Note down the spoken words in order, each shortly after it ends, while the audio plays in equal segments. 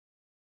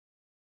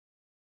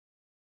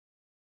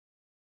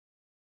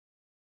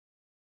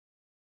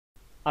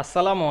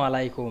Assalamu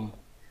Walaikum.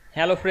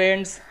 Hello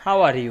friends,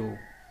 how are you?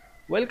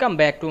 Welcome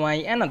back to my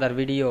another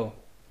video.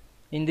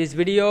 In this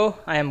video,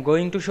 I am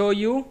going to show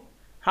you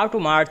how to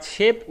merge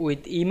shape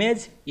with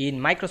image in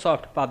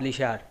Microsoft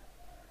Publisher.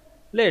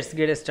 Let's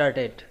get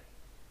started.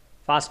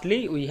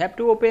 Firstly, we have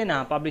to open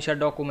a Publisher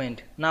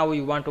document. Now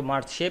we want to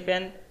merge shape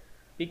and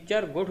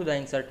picture. Go to the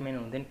Insert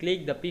menu, then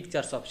click the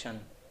Pictures option.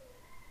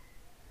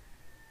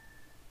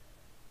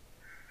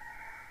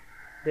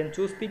 Then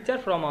choose picture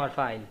from our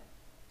file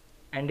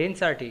and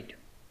insert it.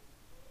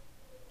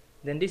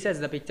 Then resize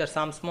the picture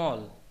some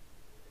small.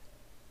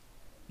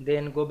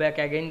 Then go back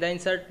again the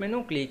insert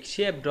menu, click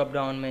shape drop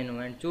down menu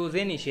and choose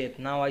any shape.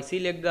 Now I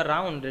select the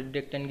round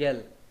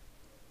rectangle.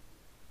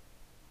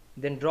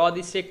 Then draw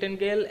this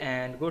rectangle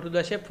and go to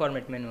the shape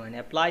format menu and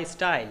apply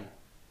style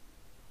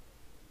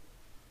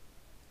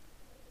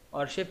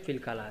or shape fill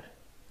color.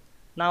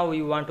 Now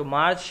we want to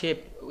merge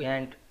shape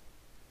and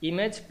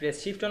image.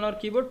 Press shift on our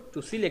keyboard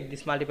to select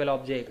this multiple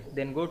object.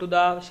 Then go to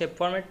the shape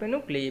format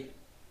menu, click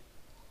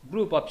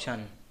group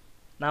option.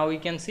 Now we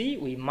can see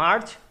we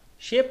merge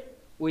shape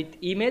with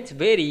image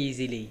very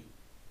easily.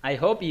 I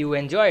hope you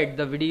enjoyed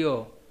the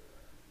video.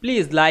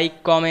 Please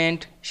like,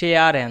 comment,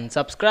 share and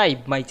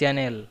subscribe my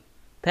channel.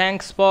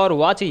 Thanks for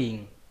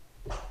watching.